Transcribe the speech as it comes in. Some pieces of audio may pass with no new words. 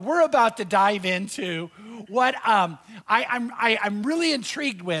we're about to dive into what I'm really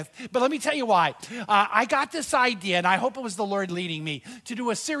intrigued with, but let me tell you why. I got this idea, and I hope it was the Lord leading me, to do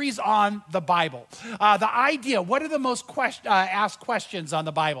a series on the Bible. The idea, what are the most asked questions on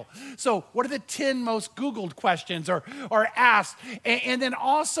the Bible? So what are the 10 most Googled questions or asked? And then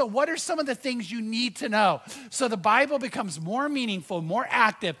also, what are some of the things you need to know so the Bible becomes more meaningful, more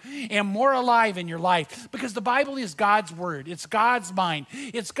active, and more alive in your life? Because the Bible is God's word. It's God's mind.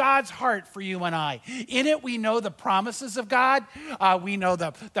 It's God's heart for you and I. In it, we know the promises of God. We know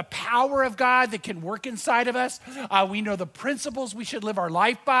the power of God that can work inside of us. We know the principles we should live our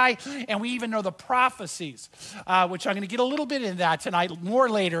life by. And we even know the prophecies, which I'm going to get a little bit into that tonight, more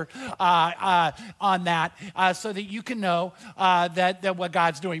later on that, so that you can know that what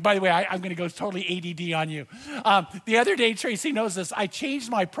God's doing. By the way, I'm going to go totally ADD on you. The other day, Tracy knows this, I changed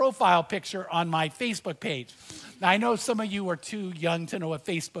my profile picture on my Facebook page. Now, I know some of you are too young to know what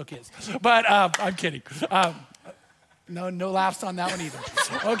Facebook is, but I'm kidding. No laughs on that one either.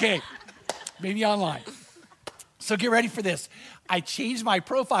 Okay, maybe online. So get ready for this. I changed my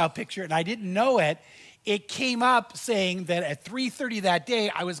profile picture, and I didn't know it. It came up saying that at 3:30 that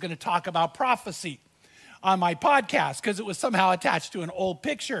day, I was going to talk about prophecy on my podcast because it was somehow attached to an old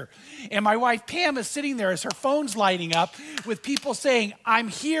picture. And my wife, Pam, is sitting there as her phone's lighting up with people saying, I'm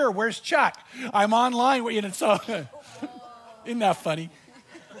here, where's Chuck? I'm online. So, isn't that funny?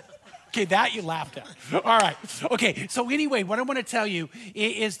 Okay, that you laughed at. All right. Okay, so anyway, what I want to tell you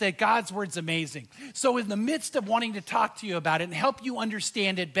is that God's word's amazing. So in the midst of wanting to talk to you about it and help you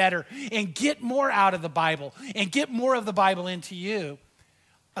understand it better and get more out of the Bible and get more of the Bible into you,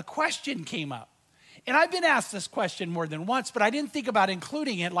 a question came up. And I've been asked this question more than once, but I didn't think about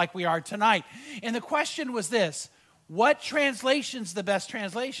including it like we are tonight. And the question was this: what translation's the best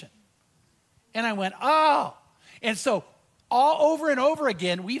translation? And I went, oh. And so all over and over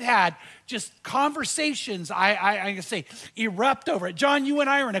again, we've had just conversations, I can say, erupt over it. John, you and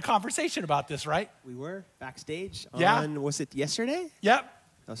I were in a conversation about this, right? We were backstage Yeah. on, was it yesterday? Yep.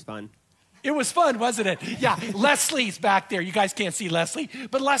 That was fun. It was fun, wasn't it? Yeah, Leslie's back there. You guys can't see Leslie,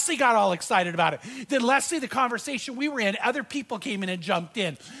 but Leslie got all excited about it. Then Leslie, the conversation we were in, other people came in and jumped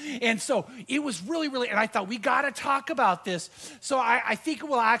in. And so it was really, and I thought, we got to talk about this. So I think it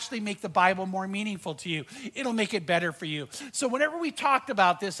will actually make the Bible more meaningful to you. It'll make it better for you. So whenever we talked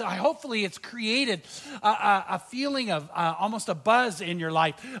about this, hopefully it's created a feeling of almost a buzz in your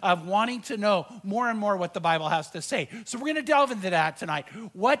life of wanting to know more and more what the Bible has to say. So we're going to delve into that tonight.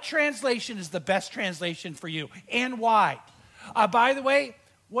 What translation is the best translation for you and why? By the way,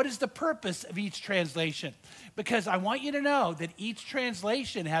 what is the purpose of each translation? Because I want you to know that each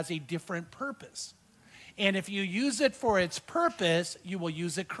translation has a different purpose. And if you use it for its purpose, you will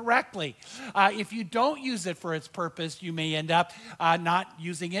use it correctly. If you don't use it for its purpose, you may end up not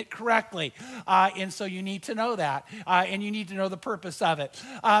using it correctly. And so you need to know that. And you need to know the purpose of it.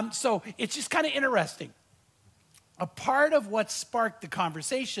 So it's just kind of interesting. A part of what sparked the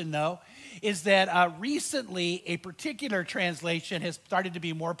conversation, though, is that recently a particular translation has started to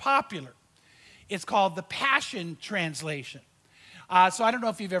be more popular. It's called the Passion Translation. So I don't know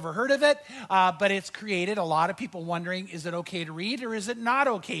if you've ever heard of it, but it's created a lot of people wondering, is it okay to read or is it not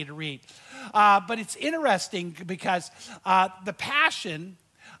okay to read? But it's interesting because the Passion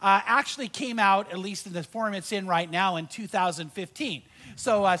actually came out, at least in the form it's in right now, in 2015.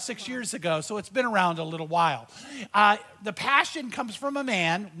 So 6 years ago, so it's been around a little while. The Passion comes from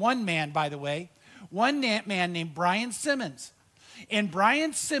one man, by the way, one man named Brian Simmons. And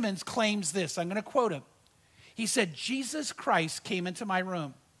Brian Simmons claims this, I'm going to quote him. He said, Jesus Christ came into my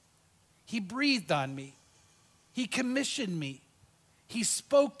room. He breathed on me. He commissioned me. He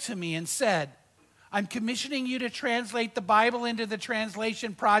spoke to me and said, I'm commissioning you to translate the Bible into the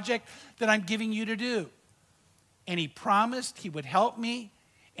translation project that I'm giving you to do. And he promised he would help me,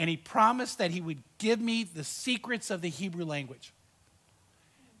 and he promised that he would give me the secrets of the Hebrew language.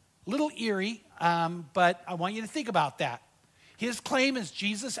 Little eerie, but I want you to think about that. His claim is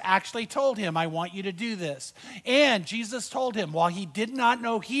Jesus actually told him, I want you to do this. And Jesus told him, while he did not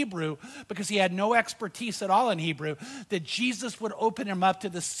know Hebrew, because he had no expertise at all in Hebrew, that Jesus would open him up to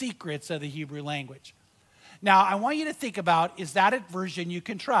the secrets of the Hebrew language. Now, I want you to think about, is that a version you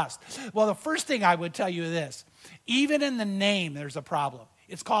can trust? Well, the first thing I would tell you is this. Even in the name, there's a problem.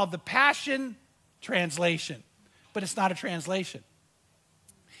 It's called the Passion Translation, but it's not a translation.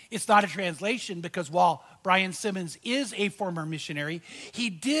 It's not a translation because while Brian Simmons is a former missionary. He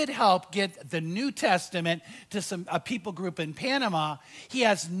did help get the New Testament to a people group in Panama. He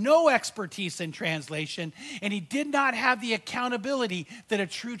has no expertise in translation, and he did not have the accountability that a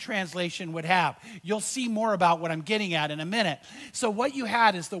true translation would have. You'll see more about what I'm getting at in a minute. So what you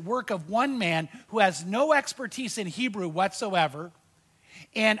had is the work of one man who has no expertise in Hebrew whatsoever,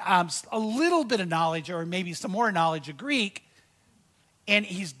 and a little bit of knowledge, or maybe some more knowledge of Greek, and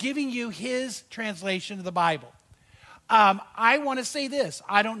he's giving you his translation of the Bible. I want to say this.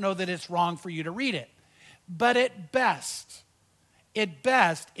 I don't know that it's wrong for you to read it, but at best,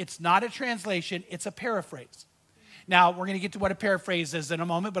 it's not a translation, it's a paraphrase. Now, we're going to get to what a paraphrase is in a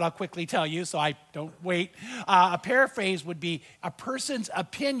moment, but I'll quickly tell you so I don't wait. A paraphrase would be a person's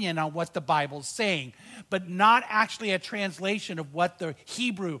opinion on what the Bible's saying, but not actually a translation of what the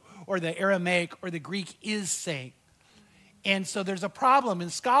Hebrew or the Aramaic or the Greek is saying. And so there's a problem in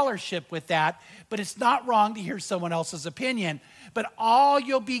scholarship with that, but it's not wrong to hear someone else's opinion. But all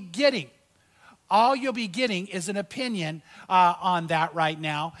you'll be getting is an opinion on that right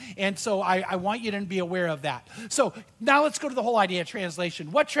now. And so I want you to be aware of that. So now let's go to the whole idea of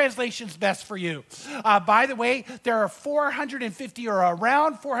translation. What translation's best for you? By the way, there are 450 or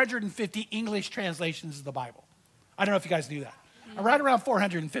around 450 English translations of the Bible. I don't know if you guys knew that. Around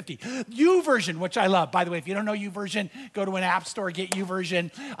 450. YouVersion, which I love. By the way, if you don't know YouVersion, go to an app store, get YouVersion.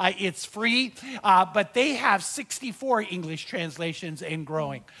 It's free, but they have 64 English translations and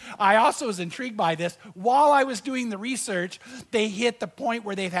growing. I also was intrigued by this. While I was doing the research, they hit the point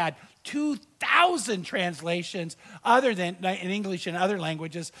where they've had 2,000 translations other than in English and other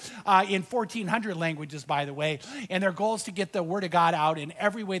languages, in 1,400 languages, by the way. And their goal is to get the word of God out in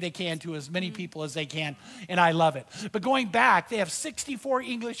every way they can to as many people as they can, and I love it. But going back, they have 64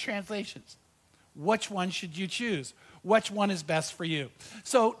 English translations. Which one should you choose? Which one is best for you?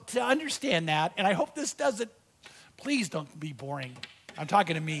 So to understand that, and I hope this doesn't, please don't be boring. I'm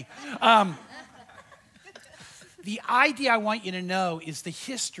talking to me. The idea I want you to know is the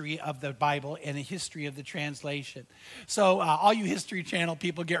history of the Bible and the history of the translation. So all you History Channel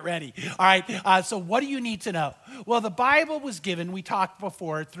people, get ready. All right, so what do you need to know? Well, the Bible was given, we talked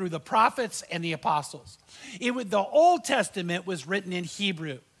before, through the prophets and the apostles. The Old Testament was written in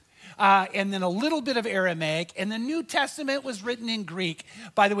Hebrew. And then a little bit of Aramaic, and the New Testament was written in Greek.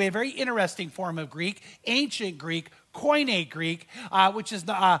 By the way, a very interesting form of Greek, ancient Greek, Koine Greek, which is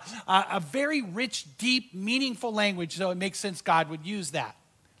a very rich, deep, meaningful language, so it makes sense God would use that.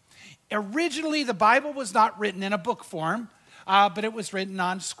 Originally, the Bible was not written in a book form, but it was written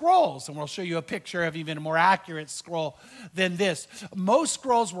on scrolls, and we'll show you a picture of even a more accurate scroll than this. Most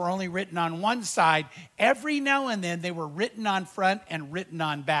scrolls were only written on one side. Every now and then, they were written on front and written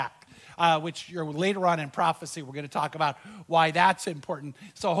on back. Which later on in prophecy, we're going to talk about why that's important.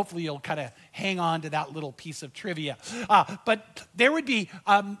 So hopefully you'll kind of hang on to that little piece of trivia. But there would be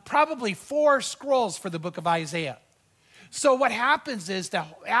probably 4 scrolls for the book of Isaiah. So what happens is to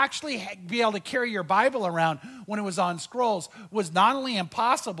actually be able to carry your Bible around when it was on scrolls was not only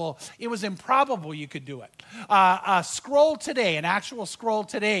impossible, it was improbable you could do it. A scroll today, an actual scroll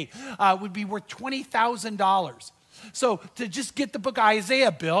today, would be worth $20,000. So to just get the book of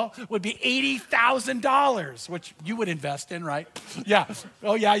Isaiah, Bill, would be $80,000, which you would invest in, right? Yeah.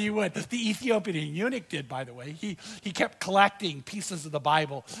 Oh, yeah, you would. The Ethiopian eunuch did, by the way. He kept collecting pieces of the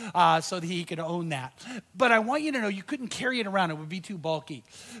Bible so that he could own that. But I want you to know you couldn't carry it around. It would be too bulky.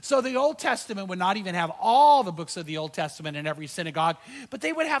 So the Old Testament would not even have all the books of the Old Testament in every synagogue, but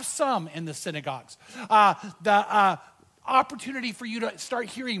they would have some in the synagogues. Opportunity for you to start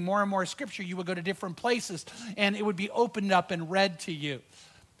hearing more and more scripture. You would go to different places and it would be opened up and read to you.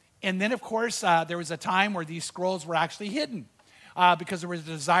 And then, of course, there was a time where these scrolls were actually hidden because there was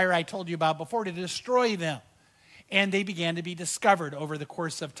a desire I told you about before to destroy them. And they began to be discovered over the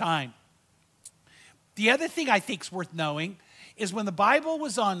course of time. The other thing I think is worth knowing is when the Bible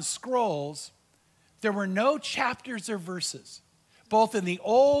was on scrolls, there were no chapters or verses, both in the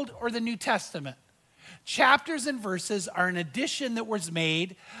Old or the New Testament. Chapters and verses are an addition that was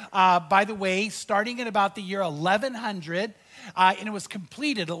made, by the way, starting in about the year 1100, and it was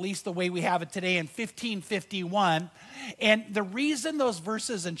completed, at least the way we have it today, in 1551. And the reason those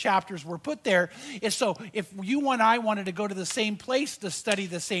verses and chapters were put there is so if you and I wanted to go to the same place to study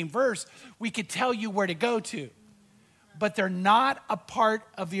the same verse, we could tell you where to go to. But they're not a part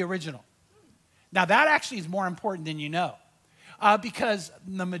of the original. Now, that actually is more important than you know, because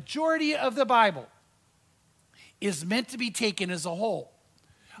the majority of the Bible is meant to be taken as a whole.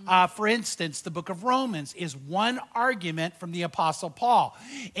 For instance, the book of Romans is one argument from the Apostle Paul.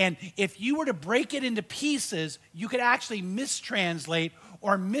 And if you were to break it into pieces, you could actually mistranslate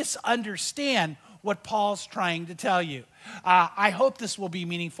or misunderstand what Paul's trying to tell you. I hope this will be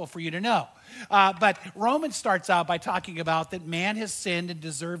meaningful for you to know. But Romans starts out by talking about that man has sinned and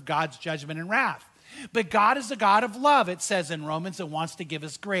deserved God's judgment and wrath. But God is a God of love, it says in Romans, and wants to give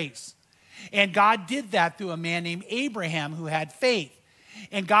us grace. And God did that through a man named Abraham who had faith.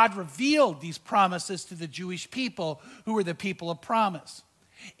 And God revealed these promises to the Jewish people who were the people of promise.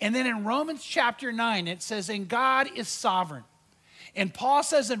 And then in Romans chapter 9, it says, and God is sovereign. And Paul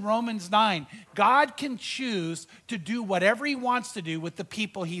says in Romans 9, God can choose to do whatever he wants to do with the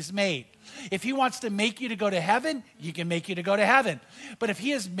people he's made. If he wants to make you to go to heaven, he can make you to go to heaven. But if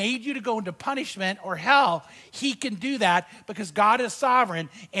he has made you to go into punishment or hell, he can do that because God is sovereign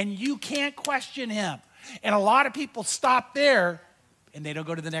and you can't question him. And a lot of people stop there and they don't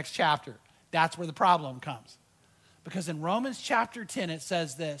go to the next chapter. That's where the problem comes. Because in Romans chapter 10, it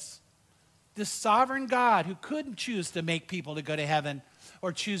says this sovereign God who couldn't choose to make people to go to heaven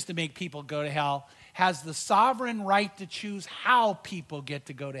or choose to make people go to hell has the sovereign right to choose how people get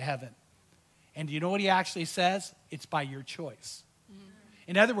to go to heaven. And do you know what he actually says? It's by your choice.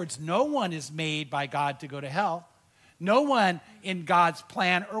 In other words, no one is made by God to go to hell. No one in God's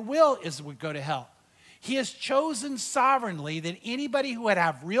plan or will would go to hell. He has chosen sovereignly that anybody who would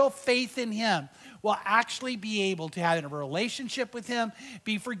have real faith in him will actually be able to have a relationship with him,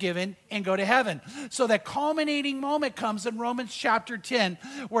 be forgiven, and go to heaven. So that culminating moment comes in Romans chapter 10,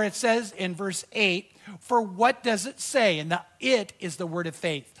 where it says in verse 8, for what does it say? And the it is the word of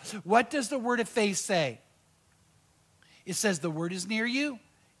faith. What does the word of faith say? It says the word is near you,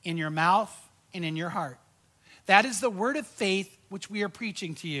 in your mouth and in your heart. That is the word of faith which we are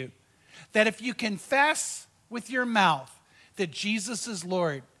preaching to you. That if you confess with your mouth that Jesus is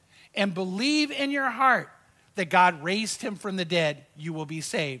Lord and believe in your heart that God raised him from the dead, you will be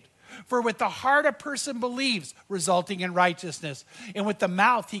saved. For with the heart a person believes, resulting in righteousness, and with the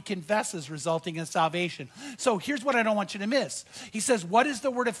mouth he confesses, resulting in salvation. So here's what I don't want you to miss. He says, what is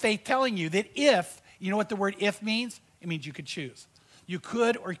the word of faith telling you? That if, you know what the word if means? It means you could choose. You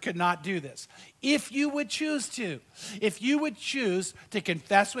could or could not do this. If you would choose to, if you would choose to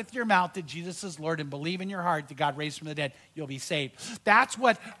confess with your mouth that Jesus is Lord and believe in your heart that God raised from the dead, you'll be saved. That's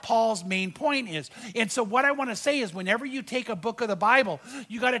what Paul's main point is. And so what I want to say is whenever you take a book of the Bible,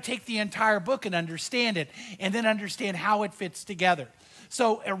 you got to take the entire book and understand it, and then understand how it fits together.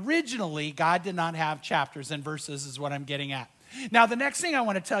 So originally, God did not have chapters and verses is what I'm getting at. Now, the next thing I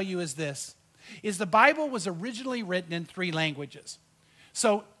want to tell you is this, is the Bible was originally written in 3 languages.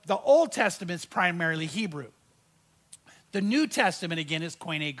 So the Old Testament is primarily Hebrew. The New Testament, again, is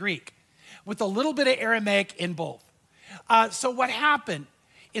Koine Greek, with a little bit of Aramaic in both. So what happened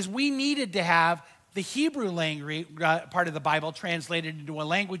is we needed to have the Hebrew language, part of the Bible translated into a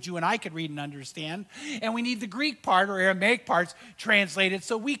language you and I could read and understand, and we need the Greek part or Aramaic parts translated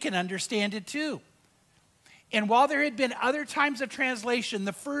so we can understand it too. And while there had been other times of translation,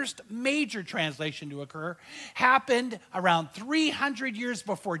 the first major translation to occur happened around 300 years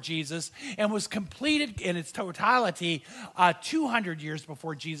before Jesus and was completed in its totality 200 years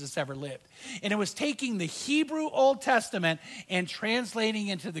before Jesus ever lived. And it was taking the Hebrew Old Testament and translating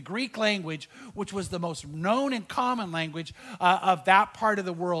into the Greek language, which was the most known and common language of that part of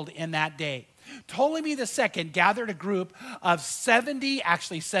the world in that day. Ptolemy II gathered a group of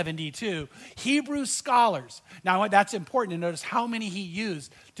 72 Hebrew scholars. Now, that's important to notice how many he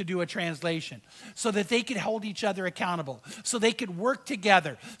used to do a translation so that they could hold each other accountable, so they could work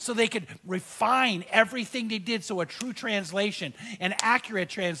together, so they could refine everything they did so a true translation, an accurate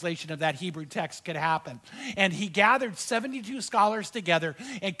translation of that Hebrew text could happen. And he gathered 72 scholars together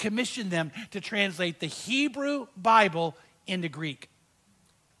and commissioned them to translate the Hebrew Bible into Greek.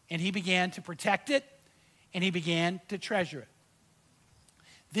 And he began to protect it, and he began to treasure it.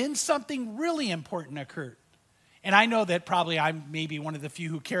 Then something really important occurred. And I know that probably I'm maybe one of the few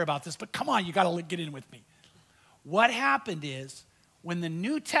who care about this, but come on, you got to get in with me. What happened is, when the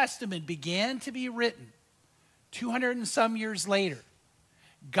New Testament began to be written, 200 and some years later,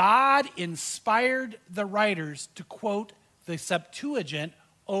 God inspired the writers to quote the Septuagint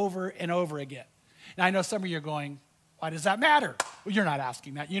over and over again. Now, I know some of you are going, why does that matter? Well, you're not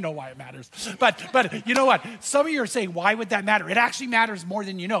asking that. You know why it matters. But you know what? Some of you are saying, why would that matter? It actually matters more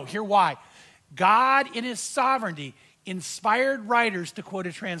than you know. Here's why. God, in his sovereignty, inspired writers to quote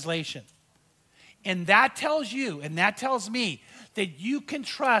a translation. And that tells you, and that tells me, that you can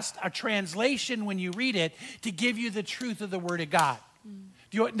trust a translation when you read it to give you the truth of the Word of God.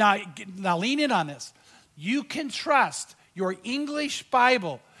 Now lean in on this. You can trust your English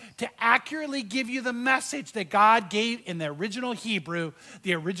Bible to accurately give you the message that God gave in the original Hebrew,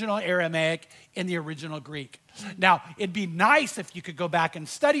 the original Aramaic, and the original Greek. Now, it'd be nice if you could go back and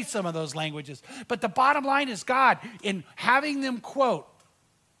study some of those languages, but the bottom line is God, in having them quote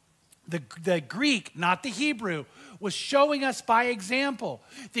the Greek, not the Hebrew, was showing us by example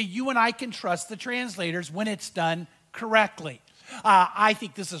that you and I can trust the translators when it's done correctly. I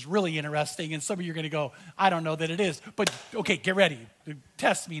think this is really interesting, and some of you are going to go, I don't know that it is. But, okay, get ready.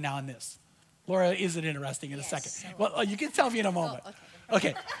 Test me now on this. Laura, is it interesting in a second? So Well, you can tell me in a moment. Oh,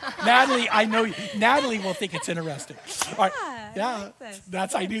 Okay. Natalie, I know Natalie will think it's interesting. All right. I like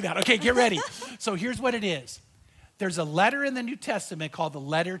this. I knew that. Okay, get ready. So here's what it is. There's a letter in the New Testament called the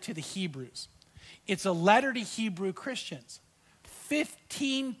letter to the Hebrews. It's a letter to Hebrew Christians.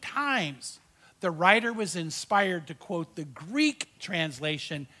 15 times the writer was inspired to quote the Greek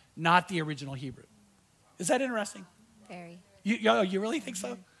translation, not the original Hebrew. Is that interesting? Very. You really think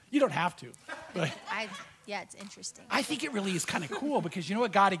so? You don't have to. But Yeah, it's interesting. I think it really is kind of cool because you know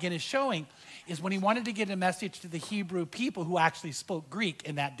what God again is showing is when he wanted to get a message to the Hebrew people who actually spoke Greek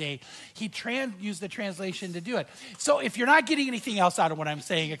in that day, he used the translation to do it. So if you're not getting anything else out of what I'm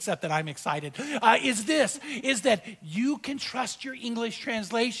saying except that I'm excited, is that you can trust your English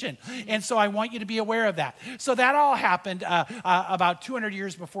translation. And so I want you to be aware of that. So that all happened about 200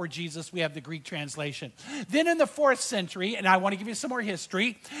 years before Jesus. We have the Greek translation. Then in the 4th century, and I want to give you some more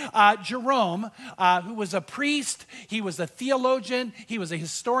history, Jerome, who was a priest, he was a theologian, he was a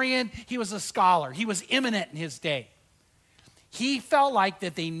historian, he was a scholar. He was eminent in his day. He felt like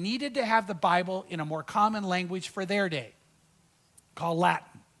that they needed to have the Bible in a more common language for their day, called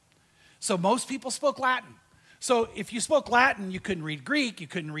Latin. So most people spoke Latin. So if you spoke Latin, you couldn't read Greek, you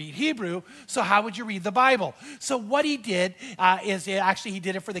couldn't read Hebrew, so how would you read the Bible? So what he did he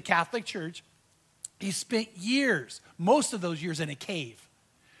did it for the Catholic Church. He spent years, most of those years in a cave,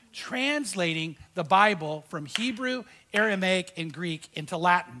 translating the Bible from Hebrew, Aramaic, and Greek into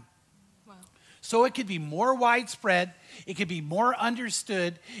Latin. Wow. So it could be more widespread, it could be more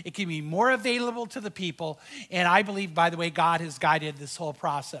understood, it could be more available to the people, and I believe, by the way, God has guided this whole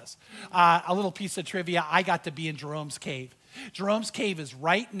process. A little piece of trivia, I got to be in Jerome's cave. Jerome's cave is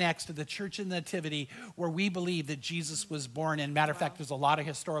right next to the Church of the Nativity where we believe that Jesus was born, and matter of fact, there's a lot of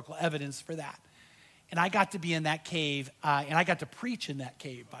historical evidence for that. And I got to be in that cave, and I got to preach in that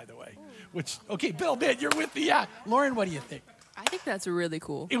cave, by the way. Which, okay, Bill, man, you're with me. Yeah. Lauren, what do you think? I think that's really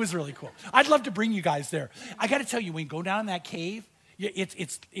cool. It was really cool. I'd love to bring you guys there. I got to tell you, when you go down in that cave,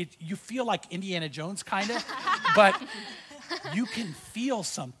 you feel like Indiana Jones, kind of, but you can feel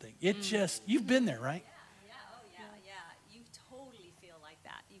something. You've been there, right? Yeah. You totally feel like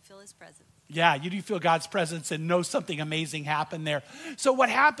that. You feel his presence. Yeah, you do feel God's presence and know something amazing happened there. So what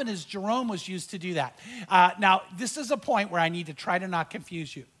happened is Jerome was used to do that. Now, this is a point where I need to try to not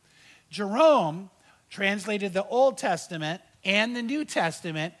confuse you. Jerome translated the Old Testament and the New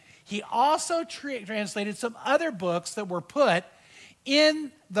Testament. He also translated some other books that were put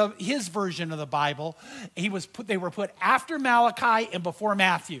in his version of the Bible. They were put after Malachi and before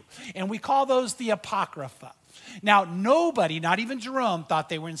Matthew. And we call those the Apocrypha. Now, nobody, not even Jerome, thought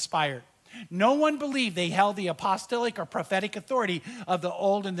they were inspired. No one believed they held the apostolic or prophetic authority of the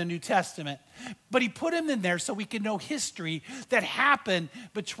Old and the New Testament. But he put them in there so we could know history that happened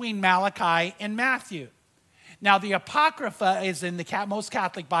between Malachi and Matthew. Now, the Apocrypha is in the most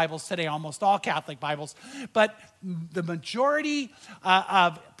Catholic Bibles today, almost all Catholic Bibles, but the majority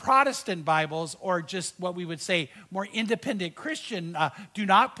of Protestant Bibles, or just what we would say more independent Christian, do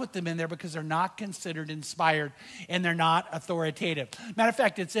not put them in there because they're not considered inspired and they're not authoritative. Matter of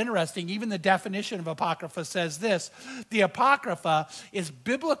fact, it's interesting, even the definition of Apocrypha says this: the Apocrypha is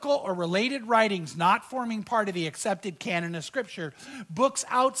biblical or related writings not forming part of the accepted canon of Scripture, books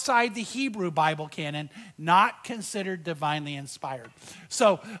outside the Hebrew Bible canon, not considered divinely inspired.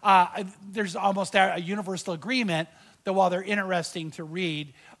 So there's almost a universal agreement that while they're interesting to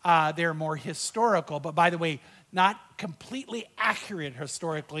read, they're more historical. But by the way, not completely accurate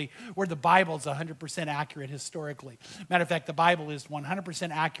historically, where the Bible is 100% accurate historically. Matter of fact, the Bible is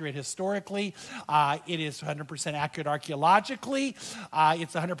 100% accurate historically. It is 100% accurate archaeologically.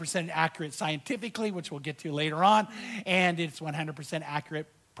 It's 100% accurate scientifically, which we'll get to later on. And it's 100% accurate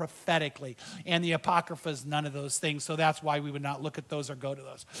prophetically. And the Apocrypha is none of those things. So that's why we would not look at those or go to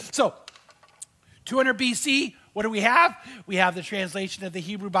those. So 200 BC, what do we have? We have the translation of the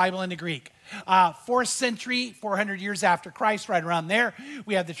Hebrew Bible into Greek. 4th century, 400 years after Christ, right around there,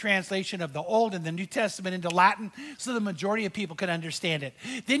 we have the translation of the Old and the New Testament into Latin so the majority of people could understand it.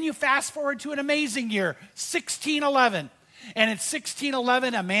 Then you fast forward to an amazing year, 1611. And in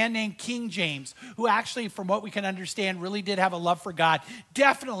 1611, a man named King James, who actually, from what we can understand, really did have a love for God,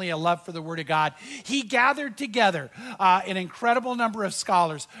 definitely a love for the Word of God, he gathered together an incredible number of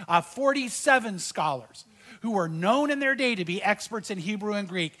scholars, 47 scholars, who were known in their day to be experts in Hebrew and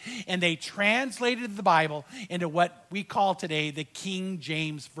Greek, and they translated the Bible into what we call today the King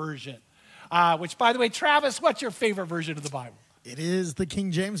James Version. Which, by the way, Travis, what's your favorite version of the Bible? It is the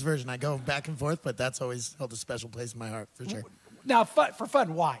King James Version. I go back and forth, but that's always held a special place in my heart, for sure. Now, for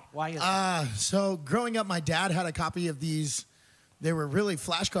fun, why? Why is that? So growing up, my dad had a copy of these. They were really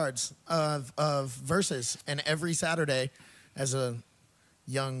flashcards of verses, and every Saturday, as a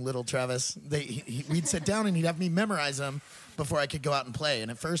young little Travis, we'd sit down and he'd have me memorize them before I could go out and play. And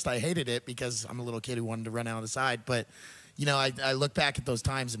at first, I hated it because I'm a little kid who wanted to run out of the side. But, you know, I look back at those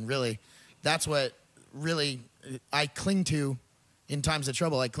times, and really, that's what really I cling to in times of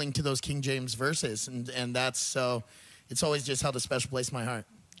trouble. I cling to those King James verses, and that's so it's always just held a special place in my heart.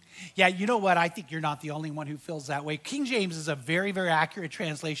 Yeah, you know what? I think you're not the only one who feels that way. King James is a very, very accurate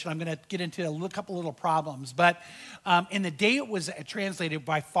translation. I'm going to get into a couple little problems. But in the day it was translated,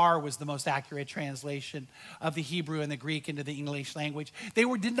 by far was the most accurate translation of the Hebrew and the Greek into the English language. They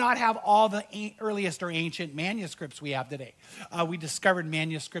did not have all the earliest or ancient manuscripts we have today. We discovered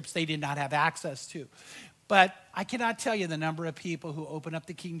manuscripts they did not have access to. But I cannot tell you the number of people who open up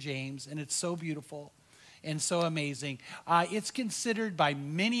the King James, and it's so beautiful and so amazing. It's considered by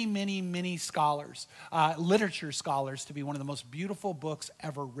many, many, many scholars, literature scholars, to be one of the most beautiful books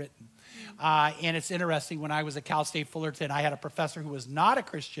ever written. And it's interesting, when I was at Cal State Fullerton, I had a professor who was not a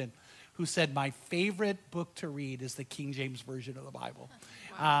Christian who said, my favorite book to read is the King James Version of the Bible.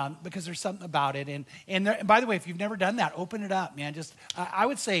 Because there's something about it. And by the way, if you've never done that, open it up, man. Just I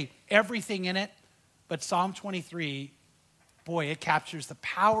would say everything in it, but Psalm 23, boy, it captures the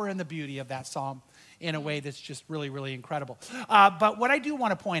power and the beauty of that psalm in a way that's just really, really incredible. But what I do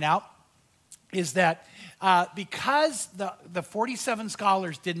want to point out is that because the 47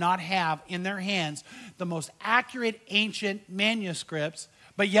 scholars did not have in their hands the most accurate ancient manuscripts,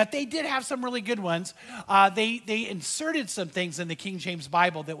 but yet they did have some really good ones, they inserted some things in the King James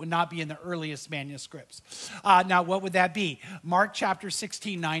Bible that would not be in the earliest manuscripts. Now, what would that be? Mark chapter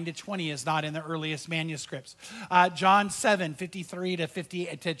 16, 9 to 20 is not in the earliest manuscripts. John 7, 53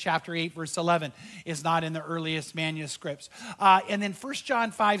 to chapter 8, verse 11 is not in the earliest manuscripts. And then 1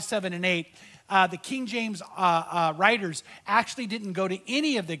 John 5, 7, and 8, the King James writers actually didn't go to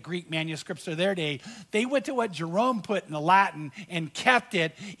any of the Greek manuscripts of their day. They went to what Jerome put in the Latin and kept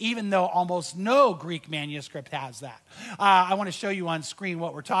it, even though almost no Greek manuscript has that. I want to show you on screen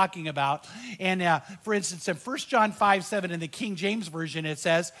what we're talking about. And for instance, in 1 John 5, 7 in the King James Version, it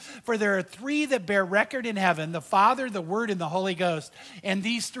says, "For there are three that bear record in heaven, the Father, the Word, and the Holy Ghost, and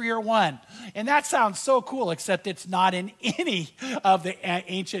these three are one." And that sounds so cool, except it's not in any of the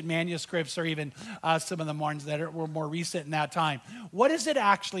ancient manuscripts or even some of the ones that were more recent in that time. What does it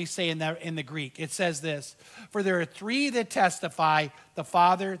actually say in the Greek? It says this: "For there are three that testify, the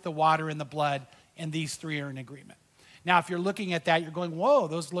Father, the water, and the blood, and these three are in agreement." Now, if you're looking at that, you're going, whoa,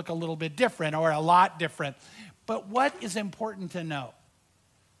 those look a little bit different or a lot different. But what is important to know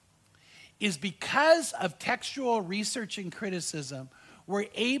is because of textual research and criticism, we're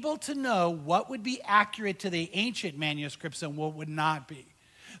able to know what would be accurate to the ancient manuscripts and what would not be.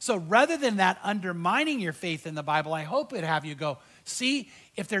 So rather than that undermining your faith in the Bible, I hope it'd have you go, see,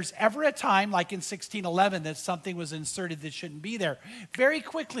 if there's ever a time like in 1611 that something was inserted that shouldn't be there, very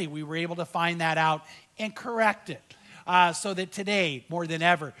quickly we were able to find that out and correct it. So that today, more than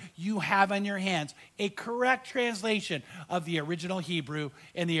ever, you have in your hands a correct translation of the original Hebrew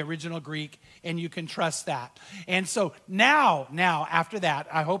and the original Greek, and you can trust that. And so now, after that,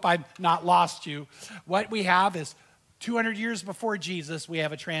 I hope I've not lost you. What we have is 200 years before Jesus, we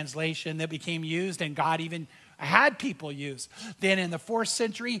have a translation that became used, and God even had people use. Then in the 4th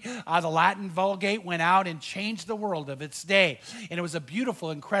century, the Latin Vulgate went out and changed the world of its day. And it was a beautiful,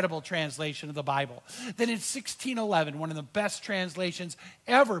 incredible translation of the Bible. Then in 1611, one of the best translations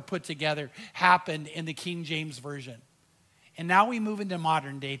ever put together happened in the King James Version. And now we move into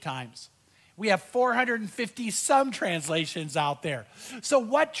modern day times. We have 450 some translations out there. So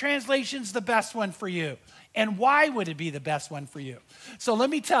what translation's the best one for you? And why would it be the best one for you? So let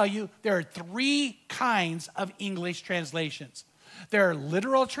me tell you, there are three kinds of English translations. There are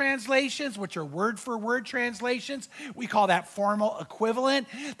literal translations, which are word-for-word translations. We call that formal equivalent.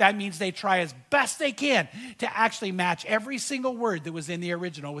 That means they try as best they can to actually match every single word that was in the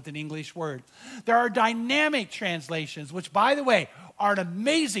original with an English word. There are dynamic translations, which, by the way, are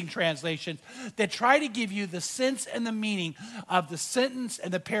amazing translations that try to give you the sense and the meaning of the sentence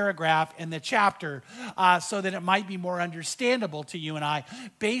and the paragraph and the chapter so that it might be more understandable to you and I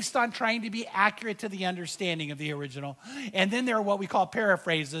based on trying to be accurate to the understanding of the original. And then there are what we call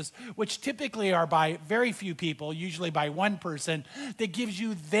paraphrases, which typically are by very few people, usually by one person, that gives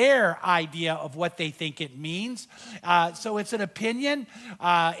you their idea of what they think it means. So it's an opinion,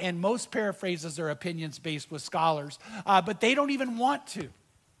 and most paraphrases are opinions based with scholars, but they don't even want to.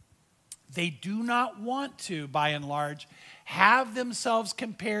 They do not want to, by and large, have themselves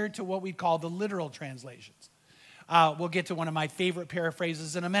compared to what we call the literal translations. We'll get to one of my favorite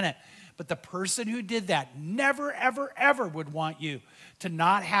paraphrases in a minute. But the person who did that never, ever, ever would want you to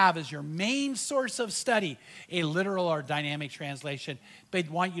not have as your main source of study a literal or dynamic translation. They'd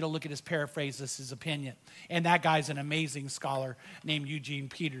want you to look at his paraphrase as his opinion. And that guy's an amazing scholar named Eugene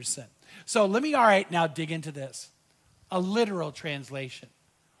Peterson. So let me, all right, now dig into this. A literal translation.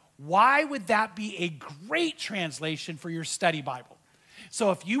 Why would that be a great translation for your study Bible? So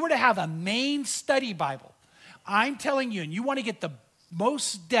if you were to have a main study Bible, I'm telling you, and you want to get the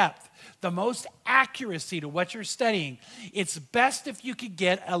most depth, the most accuracy to what you're studying, it's best if you could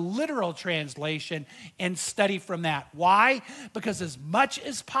get a literal translation and study from that. Why? Because as much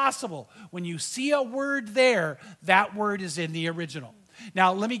as possible, when you see a word there, that word is in the original.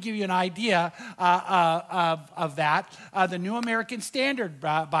 Now, let me give you an idea of that. The New American Standard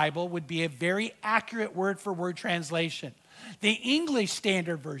Bible would be a very accurate word-for-word translation. The English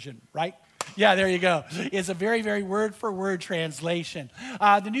Standard Version, right? Yeah, there you go. It's a very, very word-for-word translation.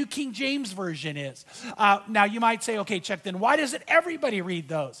 The New King James Version is. Now, you might say, okay, Chuck, then why doesn't everybody read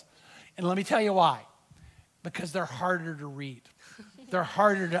those? And let me tell you why. Because they're harder to read. They're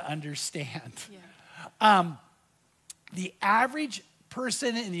harder to understand. Yeah. The average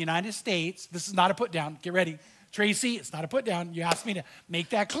person in the United States, this is not a put down, get ready. Tracy, it's not a put down. You asked me to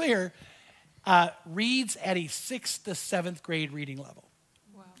make that clear. Reads at a 6th to 7th grade reading level.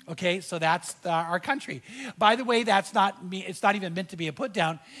 Wow. Okay, so that's our country. By the way, that's not me. It's not even meant to be a put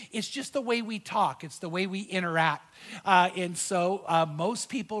down. It's just the way we talk. It's the way we interact. And so most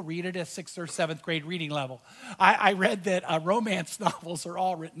people read it at 6th or 7th grade reading level. I read that romance novels are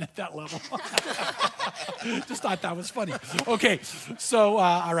all written at that level. Just thought that was funny. Okay, so,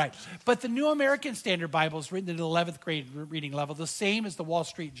 all right. But the New American Standard Bible is written at an 11th grade reading level, the same as the Wall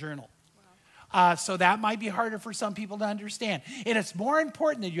Street Journal. So that might be harder for some people to understand. And it's more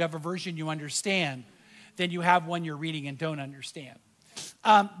important that you have a version you understand than you have one you're reading and don't understand.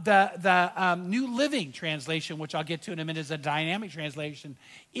 The New Living Translation, which I'll get to in a minute, is a dynamic translation.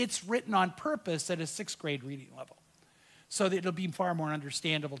 It's written on purpose at a 6th grade reading level so that it'll be far more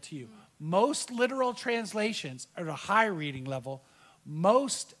understandable to you. Most literal translations are at a high reading level.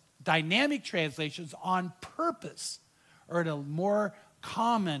 Most dynamic translations on purpose are at a more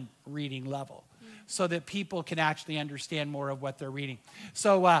common reading level so that people can actually understand more of what they're reading.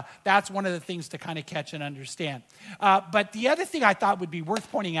 So that's one of the things to kind of catch and understand. But the other thing I thought would be worth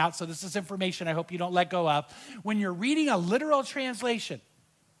pointing out, so this is information I hope you don't let go of, when you're reading a literal translation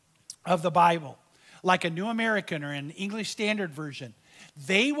of the Bible, like a New American or an English Standard Version,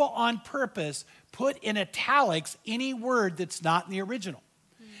 they will on purpose put in italics any word that's not in the original.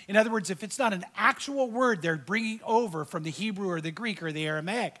 In other words, if it's not an actual word they're bringing over from the Hebrew or the Greek or the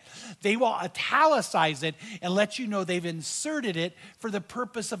Aramaic, they will italicize it and let you know they've inserted it for the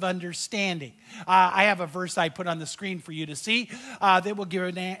purpose of understanding. I have a verse I put on the screen for you to see that will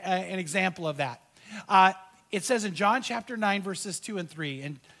give an example of that. It says in John chapter 9, verses 2 and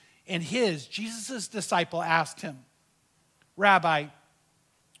 3, and Jesus' disciple asked him, Rabbi,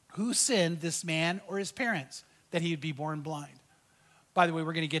 who sinned, this man or his parents, that he would be born blind? By the way,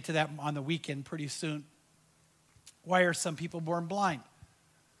 we're going to get to that on the weekend pretty soon. Why are some people born blind?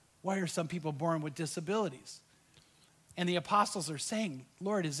 Why are some people born with disabilities? And the apostles are saying,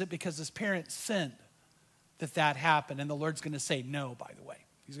 Lord, is it because his parents sinned that happened? And the Lord's going to say no, by the way.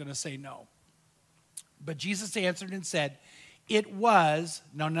 He's going to say no. But Jesus answered and said, it was,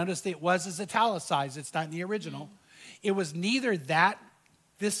 now notice the it was is italicized, it's not in the original. It was neither that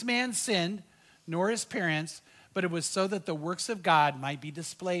this man sinned nor his parents, but it was so that the works of God might be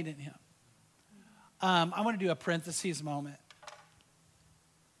displayed in him. I want to do a parentheses moment.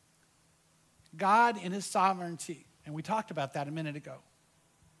 God in his sovereignty, and we talked about that a minute ago,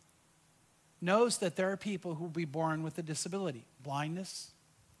 knows that there are people who will be born with a disability, blindness,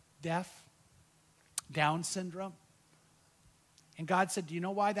 deaf, Down syndrome. And God said, do you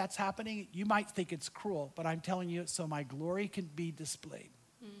know why that's happening? You might think it's cruel, but I'm telling you, so my glory can be displayed.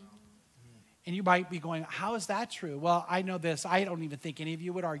 And you might be going, how is that true? Well, I know this. I don't even think any of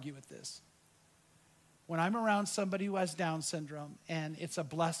you would argue with this. when I'm around somebody who has Down syndrome, and it's a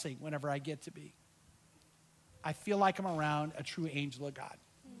blessing whenever I get to be, I feel like I'm around a true angel of God.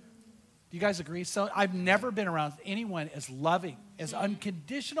 Do you guys agree? So I've never been around anyone as loving, as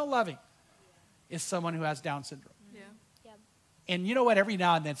unconditional loving as someone who has Down syndrome. Yeah. And you know what? Every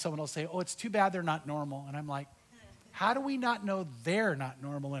now and then someone will say, oh, it's too bad they're not normal. And I'm like, how do we not know they're not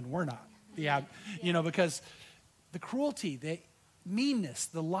normal and we're not? Yeah. You know, because the cruelty, the meanness,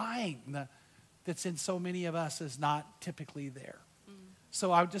 the lying that's in so many of us is not typically there.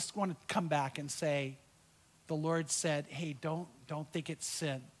 So I just want to come back and say, the Lord said, hey, don't think it's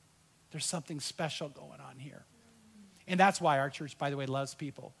sin. There's something special going on here. And that's why our church, by the way, loves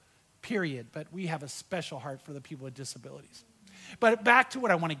people, period. But we have a special heart for the people with disabilities. But back to what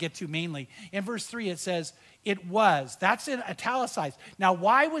I want to get to mainly. In verse 3, it says, it was. That's in italicized. Now,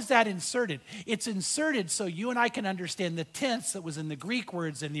 why was that inserted? It's inserted so you and I can understand the tense that was in the Greek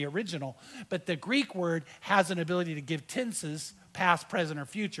words in the original. But the Greek word has an ability to give tenses, past, present, or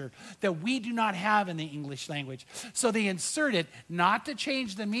future, that we do not have in the English language. So they insert it not to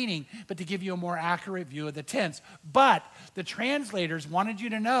change the meaning, but to give you a more accurate view of the tense. But the translators wanted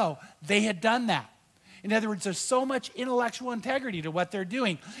you to know they had done that. In other words, there's so much intellectual integrity to what they're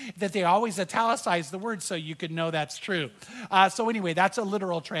doing that they always italicize the word so you could know that's true. So anyway, that's a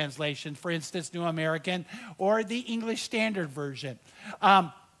literal translation. For instance, New American or the English Standard Version.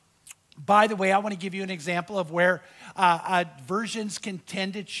 By the way, I want to give you an example of where versions can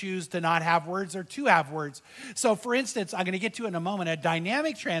tend to choose to not have words or to have words. So for instance, I'm going to get to in a moment, a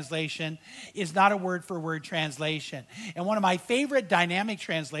dynamic translation is not a word-for-word translation. And one of my favorite dynamic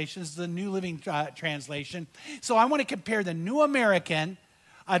translations is the New Living Translation. So I want to compare the New American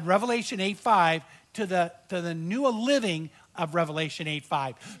of Revelation 8:5 to the New Living of Revelation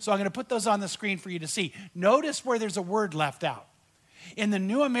 8:5. So I'm going to put those on the screen for you to see. Notice where there's a word left out. In the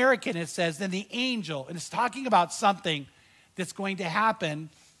New American, it says, then the angel, and it's talking about something that's going to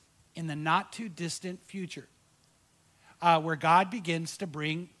happen in the not too distant future, where God begins to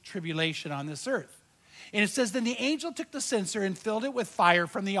bring tribulation on this earth. And it says, then the angel took the censer and filled it with fire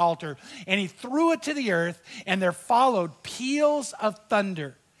from the altar, and he threw it to the earth, and there followed peals of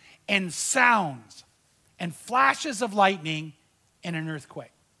thunder and sounds and flashes of lightning and an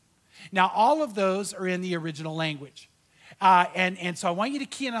earthquake. Now, all of those are in the original language. And so I want you to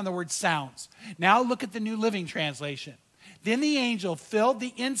key in on the word sounds. Now look at the New Living Translation. Then the angel filled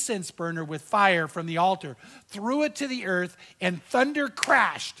the incense burner with fire from the altar, threw it to the earth, and thunder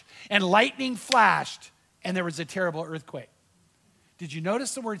crashed, and lightning flashed, and there was a terrible earthquake. Did you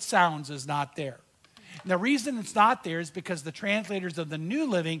notice the word sounds is not there? And the reason it's not there is because the translators of the New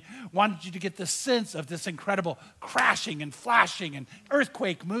Living wanted you to get the sense of this incredible crashing and flashing and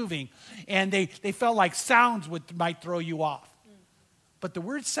earthquake moving. And they felt like sounds might throw you off. But the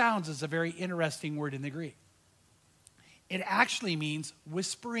word sounds is a very interesting word in the Greek. It actually means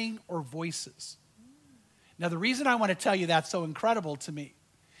whispering or voices. Now, the reason I want to tell you that's so incredible to me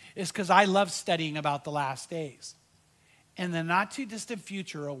is because I love studying about the last days. In the not too distant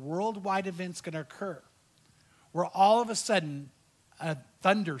future, a worldwide event's going to occur where all of a sudden a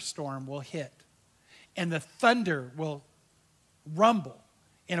thunderstorm will hit and the thunder will rumble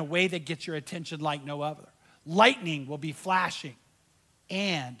in a way that gets your attention like no other. Lightning will be flashing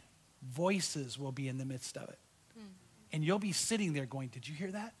and voices will be in the midst of it. And you'll be sitting there going, did you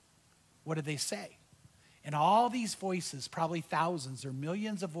hear that? What did they say? And all these voices, probably thousands or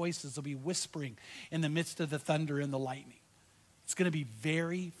millions of voices, will be whispering in the midst of the thunder and the lightning. It's going to be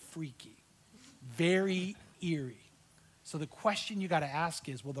very freaky, very eerie. So the question you got to ask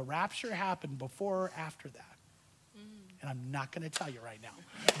is, will the rapture happen before or after that? And I'm not going to tell you right now.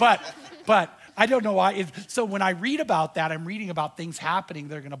 But I don't know why. So when I read about that, I'm reading about things happening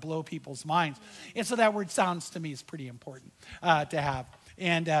that are going to blow people's minds. And so that word sounds to me is pretty important to have.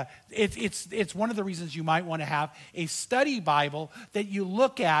 And it's one of the reasons you might want to have a study Bible that you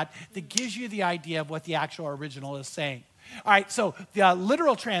look at that gives you the idea of what the actual original is saying. All right, so the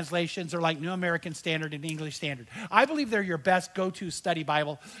literal translations are like New American Standard and English Standard. I believe they're your best go-to study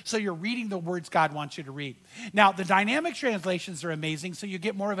Bible, so you're reading the words God wants you to read. Now, the dynamic translations are amazing, so you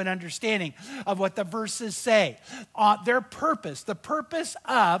get more of an understanding of what the verses say. Their purpose, the purpose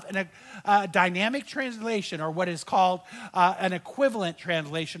of a dynamic translation, or what is called an equivalent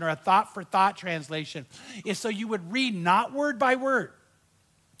translation, or a thought-for-thought translation, is so you would read not word by word,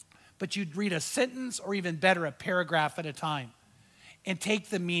 but you'd read a sentence or even better, a paragraph at a time and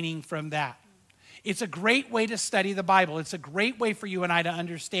take the meaning from that. It's a great way to study the Bible. It's a great way for you and I to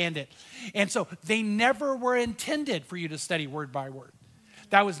understand it. And so they never were intended for you to study word by word.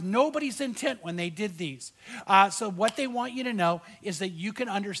 That was nobody's intent when they did these. So what they want you to know is that you can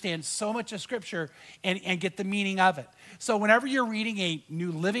understand so much of Scripture and get the meaning of it. So whenever you're reading a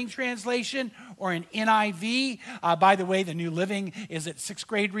New Living Translation or an NIV, by the way, the New Living is at 6th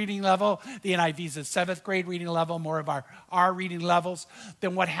grade reading level. The NIV is at 7th grade reading level, more of our reading levels.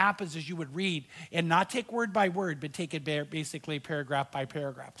 Then what happens is you would read and not take word by word, but take it basically paragraph by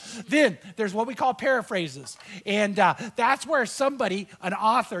paragraph. Then there's what we call paraphrases. And that's where somebody, an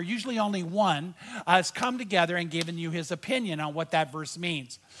author, usually only one, has come together and given you his opinion on what that verse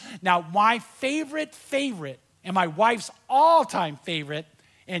means. Now, my favorite, and my wife's all-time favorite,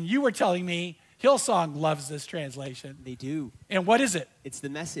 and you were telling me Hillsong loves this translation. They do. And what is it? It's The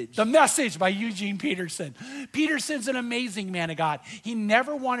Message. The Message by Eugene Peterson. Peterson's an amazing man of God. He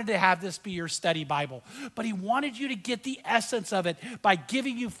never wanted to have this be your study Bible, but he wanted you to get the essence of it by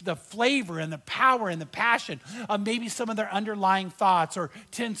giving you the flavor and the power and the passion of maybe some of their underlying thoughts or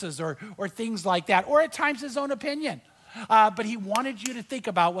tenses or things like that, or at times his own opinion. But he wanted you to think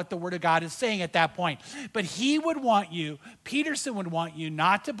about what the Word of God is saying at that point. But he would want you, Peterson would want you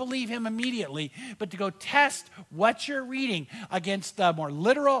not to believe him immediately, but to go test what you're reading against the more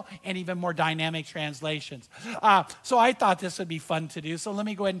literal and even more dynamic translations. So I thought this would be fun to do. So let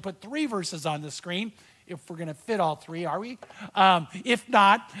me go ahead and put 3 verses on the screen. If we're going to fit all 3, are we? If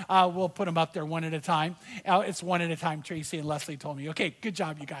not, we'll put them up there one at a time. It's one at a time, Tracy and Leslie told me. Okay, good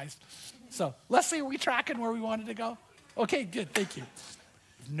job, you guys. So, Leslie, are we tracking where we wanted to go? Okay, good, thank you.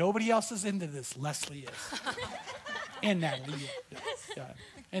 If nobody else is into this, Leslie is. And Natalie, yeah.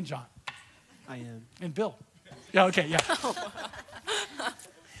 And John. I am. And Bill. Yeah, okay, yeah.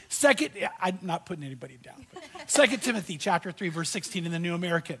 I'm not putting anybody down. 2 Timothy chapter 3, verse 16 in the New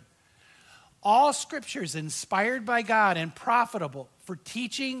American. All Scripture is inspired by God and profitable for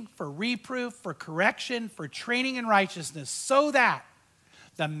teaching, for reproof, for correction, for training in righteousness, so that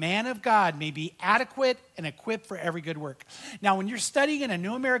the man of God may be adequate and equipped for every good work. Now, when you're studying in a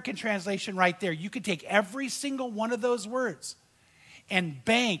New American Translation right there, you could take every single one of those words and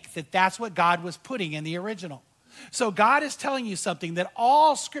bank that that's what God was putting in the original. So God is telling you something, that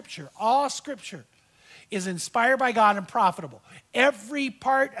all Scripture is inspired by God and profitable. Every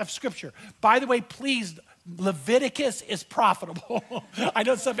part of Scripture. By the way, please, Leviticus is profitable. I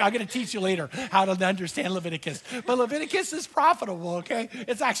know something, I'm going to teach you later how to understand Leviticus. But Leviticus is profitable, okay?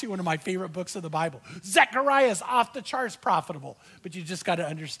 It's actually one of my favorite books of the Bible. Zechariah is off the charts profitable, but you just got to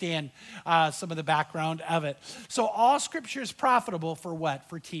understand some of the background of it. So all Scripture is profitable for what?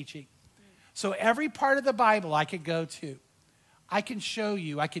 For teaching. So every part of the Bible I could go to. I can show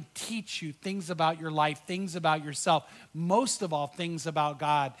you, I can teach you things about your life, things about yourself, most of all, things about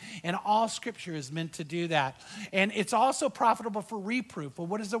God. And all Scripture is meant to do that. And it's also profitable for reproof. Well,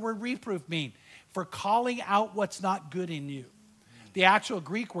 what does the word reproof mean? For calling out what's not good in you. The actual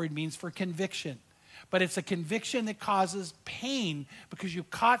Greek word means for conviction. But it's a conviction that causes pain because you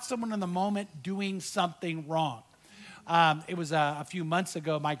caught someone in the moment doing something wrong. It was a few months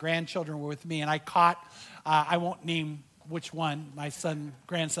ago, my grandchildren were with me, and I caught, I won't name which one, my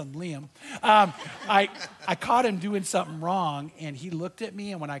grandson Liam. I caught him doing something wrong, and he looked at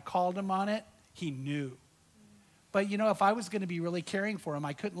me, and when I called him on it, he knew. But you know, if I was going to be really caring for him,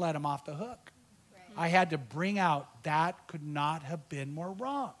 I couldn't let him off the hook. Right. I had to bring out that could not have been more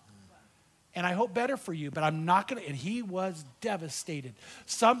wrong. And I hope better for you, but I'm not going to, and he was devastated.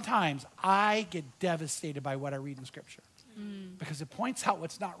 Sometimes I get devastated by what I read in Scripture because it points out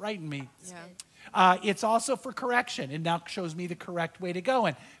what's not right in me. Yeah. It's also for correction. It now shows me the correct way to go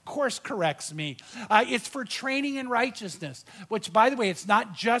and course corrects me. It's for training in righteousness, which, by the way, it's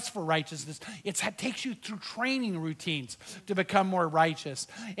not just for righteousness. It takes you through training routines to become more righteous.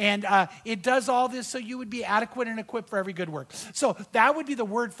 And it does all this so you would be adequate and equipped for every good work. So that would be the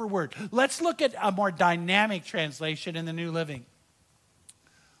word for word. Let's look at a more dynamic translation in the New Living.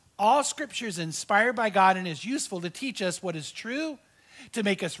 All Scripture is inspired by God and is useful to teach us what is true, to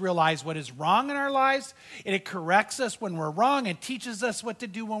make us realize what is wrong in our lives, and it corrects us when we're wrong and teaches us what to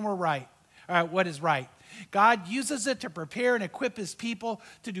do when we're right, what is right. God uses it to prepare and equip His people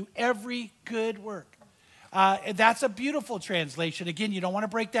to do every good work. That's a beautiful translation. Again, you don't want to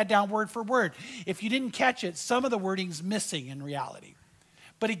break that down word for word. If you didn't catch it, some of the wording's missing in reality.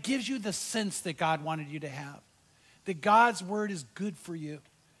 But it gives you the sense that God wanted you to have, that God's word is good for you,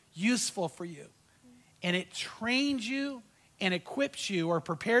 useful for you, and it trains you and equips you, or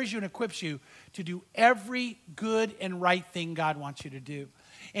prepares you and equips you to do every good and right thing God wants you to do.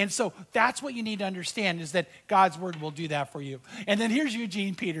 And so that's what you need to understand, is that God's word will do that for you. And then here's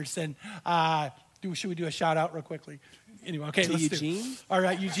Eugene Peterson. Should we do a shout out real quickly? Anyway, okay, let's Eugene? All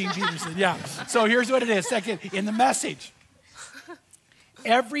right, Eugene Peterson, yeah. So here's what it is. Second, in the Message.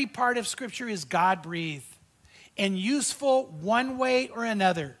 Every part of Scripture is God-breathed and useful one way or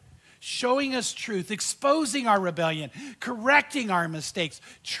another, showing us truth, exposing our rebellion, correcting our mistakes,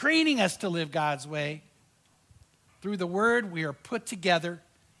 training us to live God's way. Through the Word, we are put together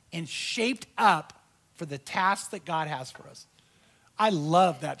and shaped up for the task that God has for us. I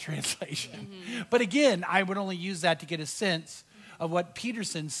love that translation. But again, I would only use that to get a sense of what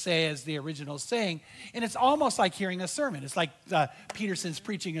Peterson says the original saying. And it's almost like hearing a sermon. It's like Peterson's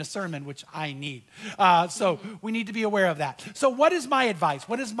preaching a sermon, which I need. So we need to be aware of that. So what is my advice?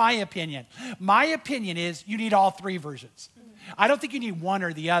 What is my opinion? My opinion is you need all three versions. I don't think you need one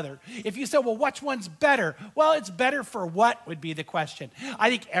or the other. If you say, well, which one's better? Well, it's better for what would be the question. I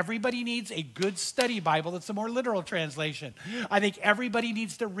think everybody needs a good study Bible that's a more literal translation. I think everybody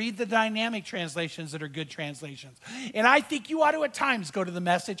needs to read the dynamic translations that are good translations. And I think you ought to at times go to the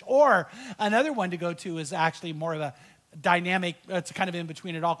Message, or another one to go to is actually more of a dynamic, it's kind of in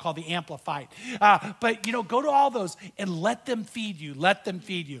between it all, called the Amplified. But, go to all those and let them feed you. Let them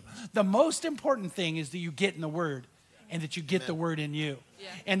feed you. The most important thing is that you get in the Word and that you get the Word in you. Yeah.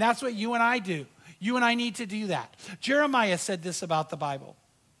 And that's what you and I do. You and I need to do that. Jeremiah said this about the Bible.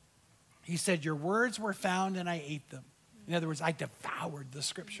 He said, your words were found and I ate them. In other words, I devoured the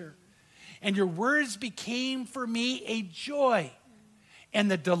Scripture. And your words became for me a joy and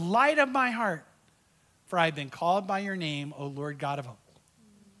the delight of my heart. For I've been called by your name, O Lord God of hosts.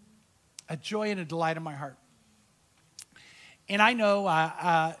 A joy and a delight of my heart. And I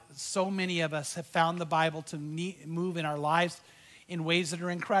know so many of us have found the Bible to move in our lives in ways that are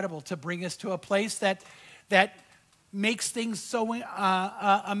incredible, to bring us to a place that makes things so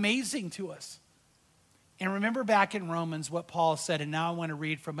amazing to us. And remember back in Romans what Paul said, and now I want to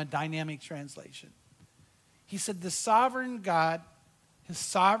read from a dynamic translation. He said, the sovereign God has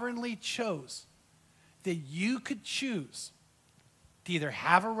sovereignly chose that you could choose to either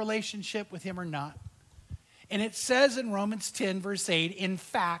have a relationship with him or not. And it says in Romans 10, verse 8, in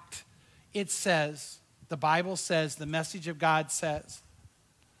fact, it says, the Bible says, the message of God says,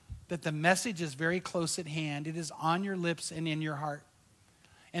 that the message is very close at hand. It is on your lips and in your heart.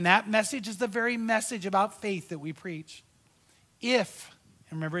 And that message is the very message about faith that we preach. If,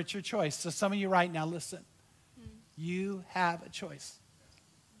 and remember it's your choice, so some of you right now, listen, you have a choice.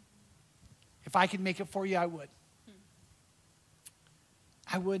 If I could make it for you, I would.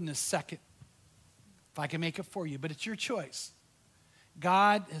 I would in a second. If I can make it for you, but it's your choice.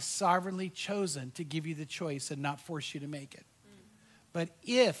 God has sovereignly chosen to give you the choice and not force you to make it. But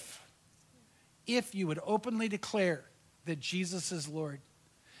if you would openly declare that Jesus is Lord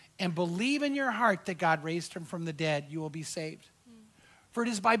and believe in your heart that God raised him from the dead, you will be saved. For it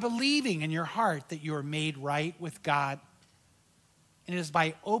is by believing in your heart that you are made right with God. And it is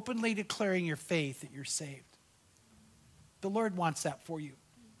by openly declaring your faith that you're saved. The Lord wants that for you.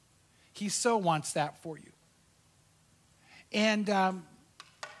 He so wants that for you. And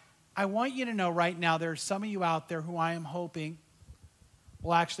I want you to know right now, there are some of you out there who I am hoping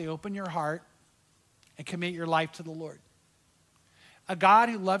will actually open your heart and commit your life to the Lord. A God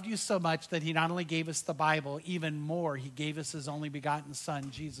who loved you so much that he not only gave us the Bible, even more, he gave us his only begotten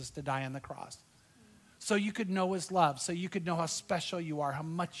Son, Jesus, to die on the cross. So you could know his love, so you could know how special you are, how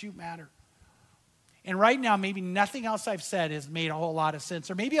much you matter. And right now, maybe nothing else I've said has made a whole lot of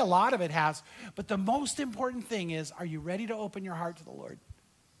sense, or maybe a lot of it has, but the most important thing is, are you ready to open your heart to the Lord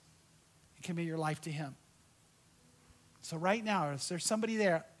and commit your life to him? So right now, is there somebody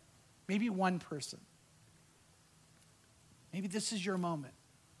there, maybe one person, maybe this is your moment,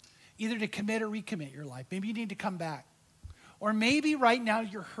 either to commit or recommit your life. Maybe you need to come back. Or maybe right now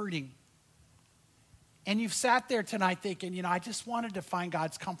you're hurting. And you've sat there tonight thinking, I just wanted to find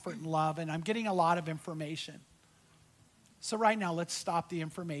God's comfort and love, and I'm getting a lot of information. So right now, let's stop the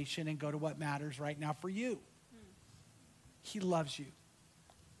information and go to what matters right now for you. He loves you.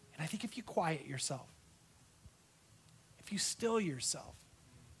 And I think if you quiet yourself, if you still yourself,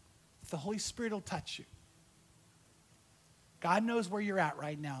 the Holy Spirit will touch you. God knows where you're at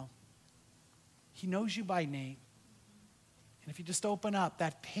right now. He knows you by name. And if you just open up,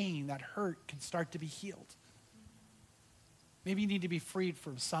 that pain, that hurt can start to be healed. Maybe you need to be freed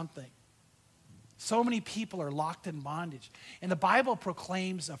from something. So many people are locked in bondage. And the Bible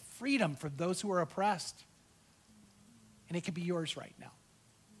proclaims a freedom for those who are oppressed. And it could be yours right now.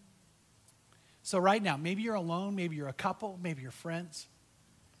 So right now, maybe you're alone, maybe you're a couple, maybe you're friends.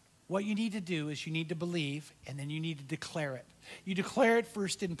 What you need to do is you need to believe, and then you need to declare it. You declare it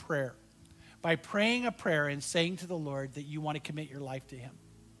first in prayer, by praying a prayer and saying to the Lord that you want to commit your life to him.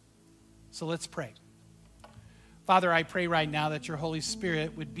 So let's pray. Father, I pray right now that your Holy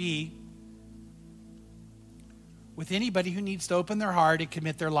Spirit would be with anybody who needs to open their heart and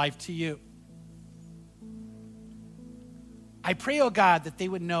commit their life to you. I pray, oh God, that they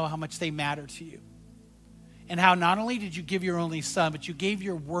would know how much they matter to you. And how not only did you give your only son, but you gave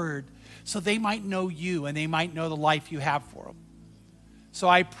your word so they might know you and they might know the life you have for them. So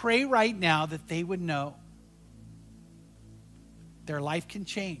I pray right now that they would know their life can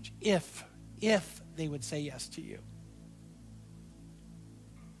change if they would say yes to you.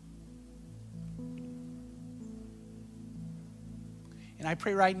 And I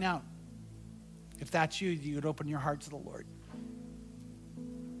pray right now, if that's you, you would open your heart to the Lord.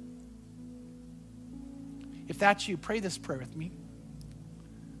 If that's you, pray this prayer with me.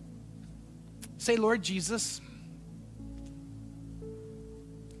 Say, Lord Jesus,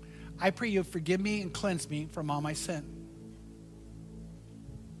 I pray you forgive me and cleanse me from all my sin.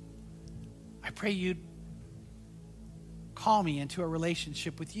 I pray you'd call me into a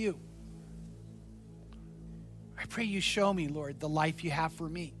relationship with you. I pray you show me, Lord, the life you have for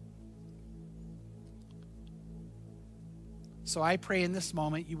me. So I pray in this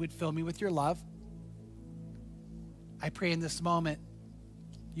moment you would fill me with your love. I pray in this moment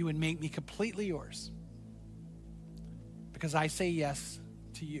you would make me completely yours, because I say yes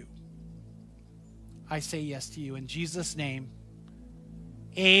to you. I say yes to you. In Jesus' name,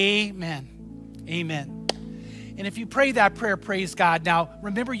 amen. Amen. And if you pray that prayer, praise God. Now,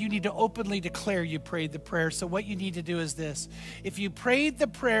 remember, you need to openly declare you prayed the prayer. So what you need to do is this. If you prayed the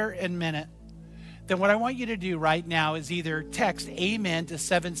prayer in a minute, then what I want you to do right now is either text amen to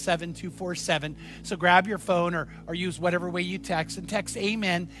 77247. So grab your phone or use whatever way you text and text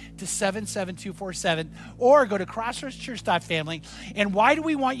amen to 77247, or go to crossroadschurch.family. And why do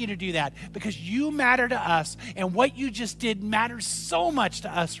we want you to do that? Because you matter to us, and what you just did matters so much to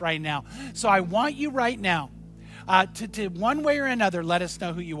us right now. So I want you right now to one way or another, let us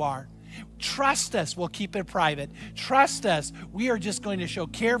know who you are. Trust us. We'll keep it private. Trust us. We are just going to show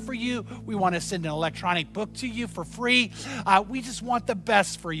care for you. We want to send an electronic book to you for free. We just want the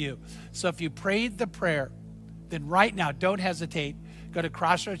best for you. So if you prayed the prayer, then right now, don't hesitate. Go to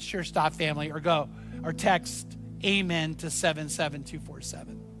crossroadschurch.family or text amen to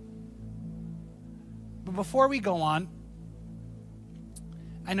 77247. But before we go on,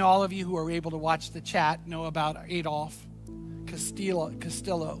 I know all of you who are able to watch the chat know about Adolf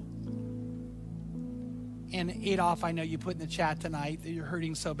Castillo. And Adolf, I know you put in the chat tonight that you're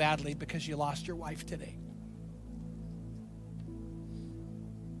hurting so badly because you lost your wife today.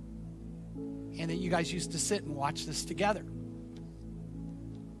 And that you guys used to sit and watch this together.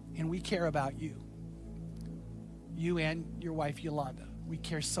 And we care about you. You and your wife, Yolanda. We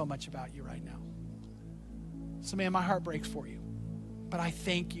care so much about you right now. So, man, my heart breaks for you. But I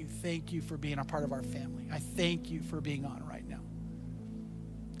thank you for being a part of our family. I thank you for being on right now.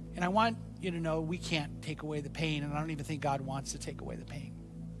 And I want you to know we can't take away the pain, and I don't even think God wants to take away the pain,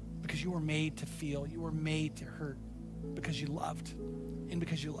 because you were made to feel, you were made to hurt, because you loved and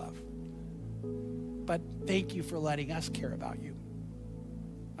because you love. But thank you for letting us care about you.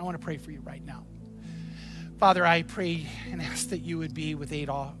 I want to pray for you right now. Father, I pray and ask that you would be with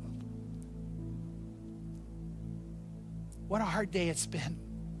Adolf. What a hard day it's been.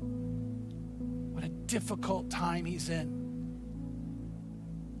 What a difficult time he's in.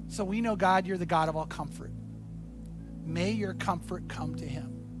 So we know, God, you're the God of all comfort. May your comfort come to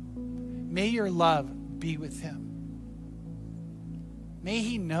him. May your love be with him. May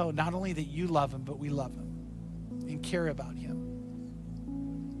he know not only that you love him, but we love him and care about him.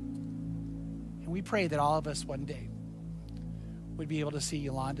 And we pray that all of us one day would be able to see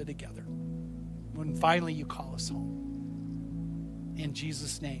Yolanda together when finally you call us home. In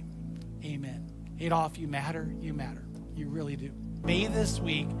Jesus' name, amen. Adolf, you matter. You matter. You really do. May this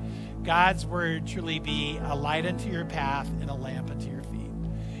week God's word truly be a light unto your path and a lamp unto your feet.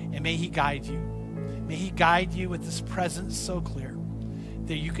 And may he guide you. May he guide you with his presence so clear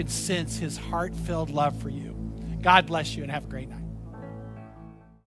that you can sense his heart-filled love for you. God bless you and have a great night.